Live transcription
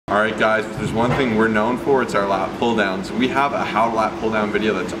Alright guys, if there's one thing we're known for, it's our lat pull downs. We have a how to lat pull down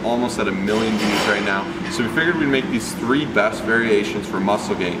video that's almost at 1 million views right now. So we figured we'd make these 3 best variations for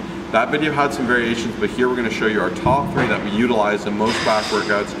muscle gain. That video had some variations, but here we're going to show you our top 3 that we utilize in most back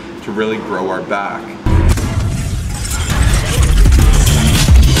workouts to really grow our back.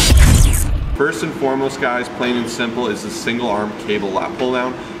 First and foremost guys, plain and simple, is the single arm cable lat pull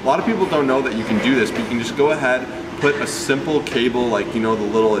down. A lot of people don't know that you can do this, but you can just go ahead, put a simple cable, like you know the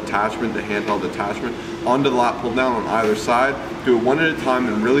little attachment, the handheld attachment, onto the lat pull down on either side. Do it one at a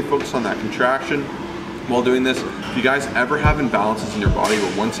time and really focus on that contraction. While doing this, if you guys ever have imbalances in your body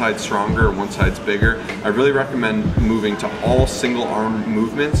where one side's stronger or one side's bigger, I really recommend moving to all single arm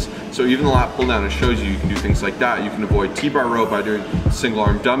movements. So even the lat pull down, it shows you can do things like that. You can avoid T-bar row by doing single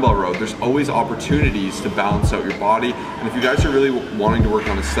arm dumbbell row. There's always opportunities to balance out your body. And if you guys are really wanting to work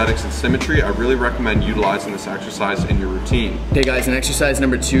on aesthetics and symmetry, I really recommend utilizing this exercise in your routine. Okay guys, and exercise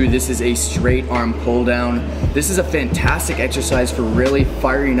number 2, this is a straight arm pull down. This is a fantastic exercise for really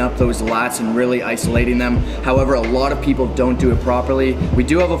firing up those lats and really isolating them. However, a lot of people don't do it properly. We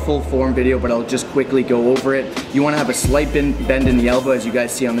do have a full form video, but I'll just quickly go over it. You want to have a slight bend in the elbow, as you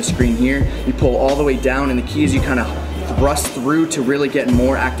guys see on the screen here. You pull all the way down, and the key is you kind of thrust through to really get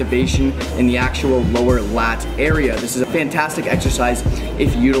more activation in the actual lower lat area. This is a fantastic exercise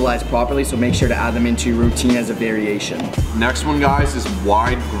if utilized properly, so make sure to add them into your routine as a variation. Next one guys is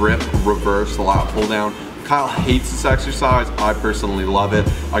wide grip reverse lat pull down. Kyle hates this exercise, I personally love it.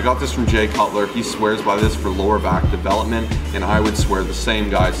 I got this from Jay Cutler, he swears by this for lower back development, and I would swear the same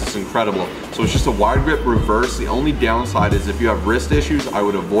guys, it's incredible. So it's just a wide grip reverse. The only downside is if you have wrist issues, I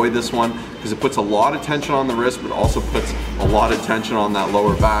would avoid this one because it puts a lot of tension on the wrist, but also puts a lot of tension on that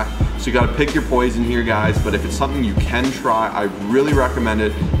lower back. So you gotta pick your poison here guys, but if it's something you can try, I really recommend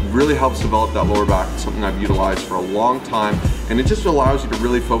it. It really helps develop that lower back. It's something I've utilized for a long time, and it just allows you to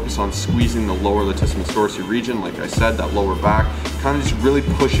really focus on squeezing the lower latissimus dorsi region, like I said, that lower back, kind of just really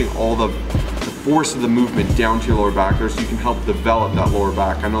pushing all the force of the movement down to your lower back there so you can help develop that lower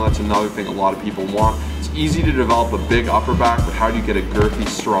back. I know that's another thing a lot of people want. It's easy to develop a big upper back, but how do you get a girthy,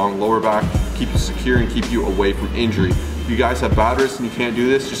 strong lower back, keep you secure and keep you away from injury? If you guys have bad wrists and you can't do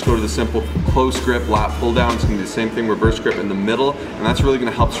this, just go to the simple close grip lat pull down. It's gonna be the same thing, reverse grip in the middle, and that's really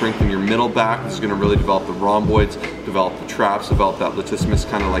gonna help strengthen your middle back. This is gonna really develop the rhomboids, develop the traps, develop that latissimus,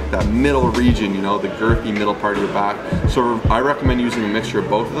 kind of like that middle region, you know, the girthy middle part of your back. So I recommend using a mixture of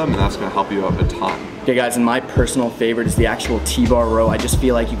both of them, and that's gonna help you out a ton. Okay guys, and my personal favorite is the actual T-bar row. I just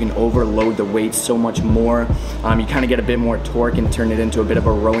feel like you can overload the weight so much more. You kind of get a bit more torque and turn it into a bit of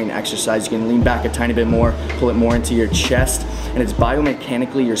a rowing exercise. You can lean back a tiny bit more, pull it more into your chest, and it's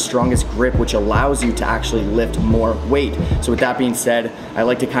biomechanically your strongest grip, which allows you to actually lift more weight. So with that being said, I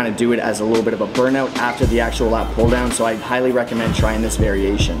like to kind of do it as a little bit of a burnout after the actual lat pull down, so I highly recommend trying this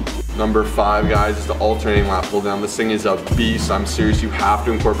variation. Number 5 guys is the alternating lat pull down. This thing is a beast. I'm serious, you have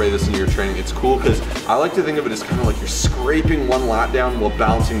to incorporate this into your training. It's cool because I like to think of it as kind of like you're scraping one lat down while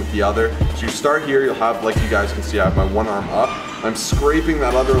balancing with the other. So you start here, you'll have, like you guys can see, I have my one arm up. I'm scraping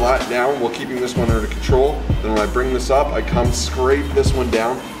that other lat down while keeping this one under control. Then when I bring this up, I come scrape this one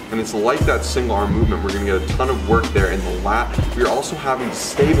down. And it's like that single arm movement. We're gonna get a ton of work there in the lat. We're also having to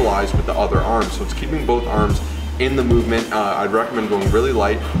stabilize with the other arm. So it's keeping both arms in the movement. I'd recommend going really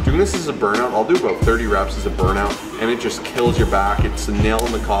light. Doing this as a burnout, I'll do about 30 reps as a burnout, and it just kills your back. It's the nail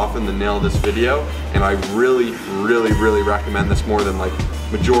in the coffin, the nail of this video, and I really, really, really recommend this more than like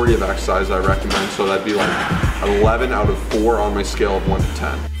majority of exercise I recommend. So that'd be like an 11 out of 4 on my scale of 1 to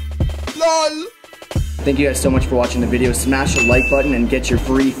 10. LOL! Thank you guys so much for watching the video. Smash the like button and get your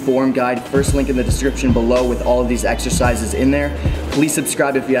free form guide. First link in the description below with all of these exercises in there. Please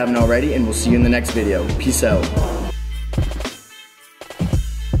subscribe if you haven't already, and we'll see you in the next video. Peace out.